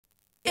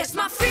It's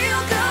my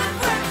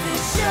feel-good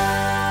breakfast show.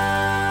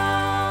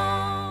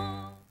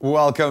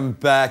 Welcome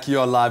back.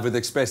 You're live with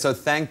Expresso.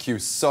 Thank you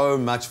so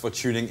much for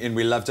tuning in.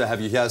 We love to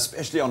have you here,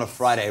 especially on a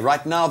Friday.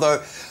 Right now,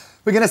 though,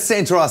 we're going to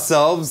center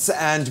ourselves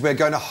and we're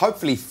going to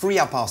hopefully free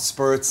up our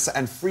spirits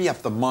and free up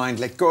the mind,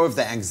 let go of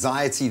the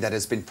anxiety that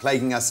has been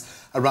plaguing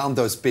us around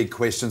those big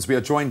questions. We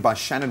are joined by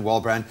Shannon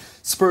Walbran,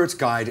 spirit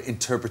guide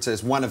interpreter,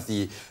 is one of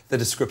the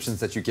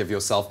descriptions that you give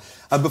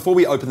yourself. Before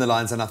we open the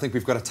lines, and I think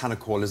we've got a ton of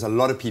callers, a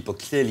lot of people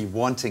clearly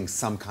wanting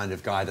some kind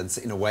of guidance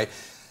in a way.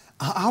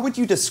 How would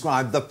you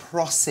describe the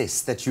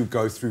process that you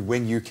go through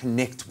when you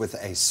connect with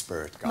a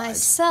spirit guide?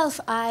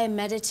 Myself, I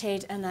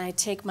meditate and I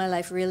take my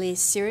life really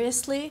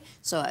seriously.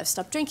 So I've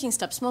stopped drinking,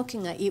 stopped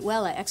smoking, I eat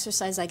well, I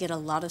exercise, I get a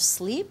lot of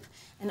sleep,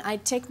 and I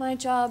take my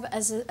job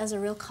as a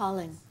real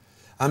calling.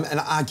 And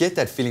I get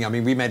that feeling. I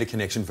mean, we made a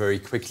connection very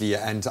quickly,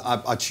 and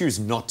I choose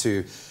not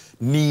to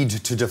need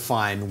to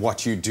define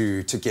what you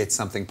do to get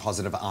something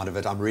positive out of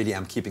it.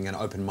 I'm keeping an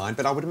open mind,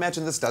 but I would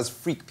imagine this does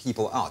freak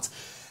people out.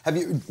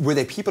 Were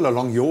there people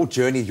along your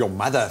journey, your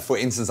mother, for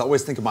instance? I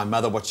always think of my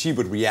mother, what she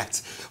would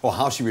react, or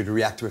how she would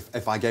react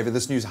if I gave her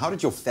this news. How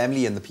did your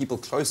family and the people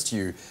close to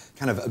you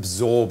kind of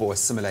absorb or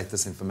assimilate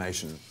this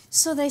information?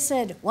 So they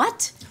said,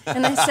 what?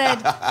 And I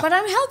said, but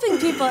I'm helping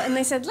people. And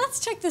they said, let's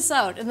check this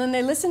out. And then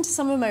they listened to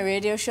some of my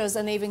radio shows,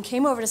 and they even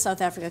came over to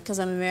South Africa because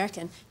I'm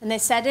American. And they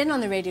sat in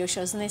on the radio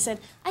shows, and they said,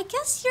 I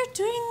guess you're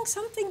doing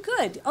something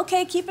good.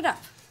 Okay, keep it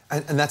up.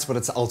 And that's what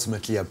it's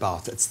ultimately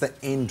about. It's the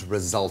end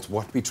result,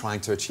 what we're trying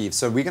to achieve.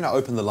 So we're going to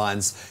open the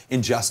lines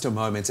in just a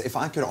moment. If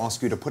I could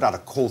ask you to put out a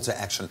call to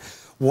action,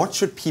 what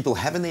should people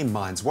have in their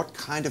minds? What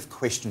kind of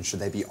questions should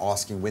they be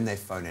asking when they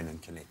phone in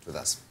and connect with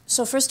us?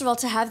 So first of all,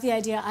 to have the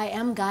idea, I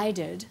am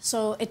guided.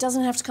 So it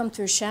doesn't have to come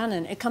through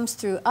Shannon. It comes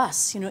through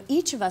us. You know,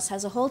 each of us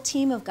has a whole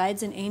team of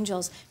guides and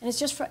angels, and it's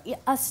just for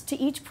us to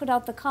each put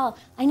out the call.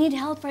 I need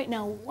help right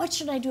now. What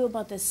should I do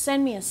about this?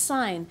 Send me a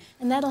sign,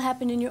 and that'll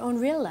happen in your own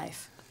real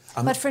life.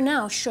 But for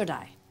now, should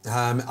I?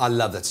 I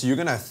love that. So you're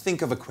going to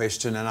think of a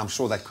question, and I'm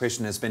sure that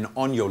question has been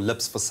on your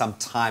lips for some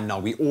time now.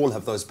 We all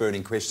have those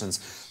burning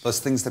questions, those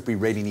things that we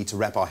really need to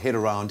wrap our head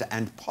around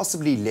and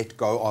possibly let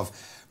go of.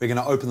 We're going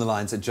to open the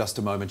lines in just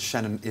a moment.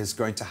 Shannon is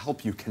going to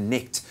help you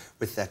connect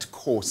with that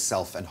core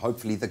self, and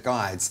hopefully the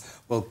guides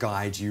will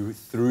guide you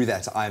through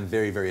that. I am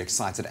very, very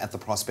excited at the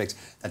prospect.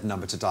 That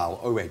number to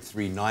dial,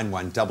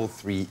 08391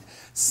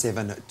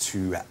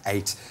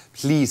 33728.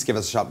 Please give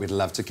us a shout. We'd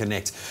love to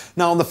connect.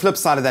 Now, on the flip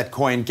side of that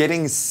coin,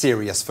 getting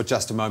serious for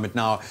just a moment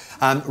now,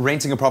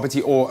 renting a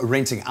property or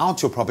renting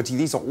out your property,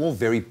 these are all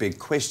very big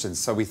questions.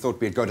 So we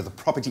thought we'd go to the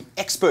property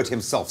expert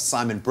himself,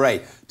 Simon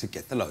Bray, to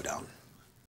get the lowdown.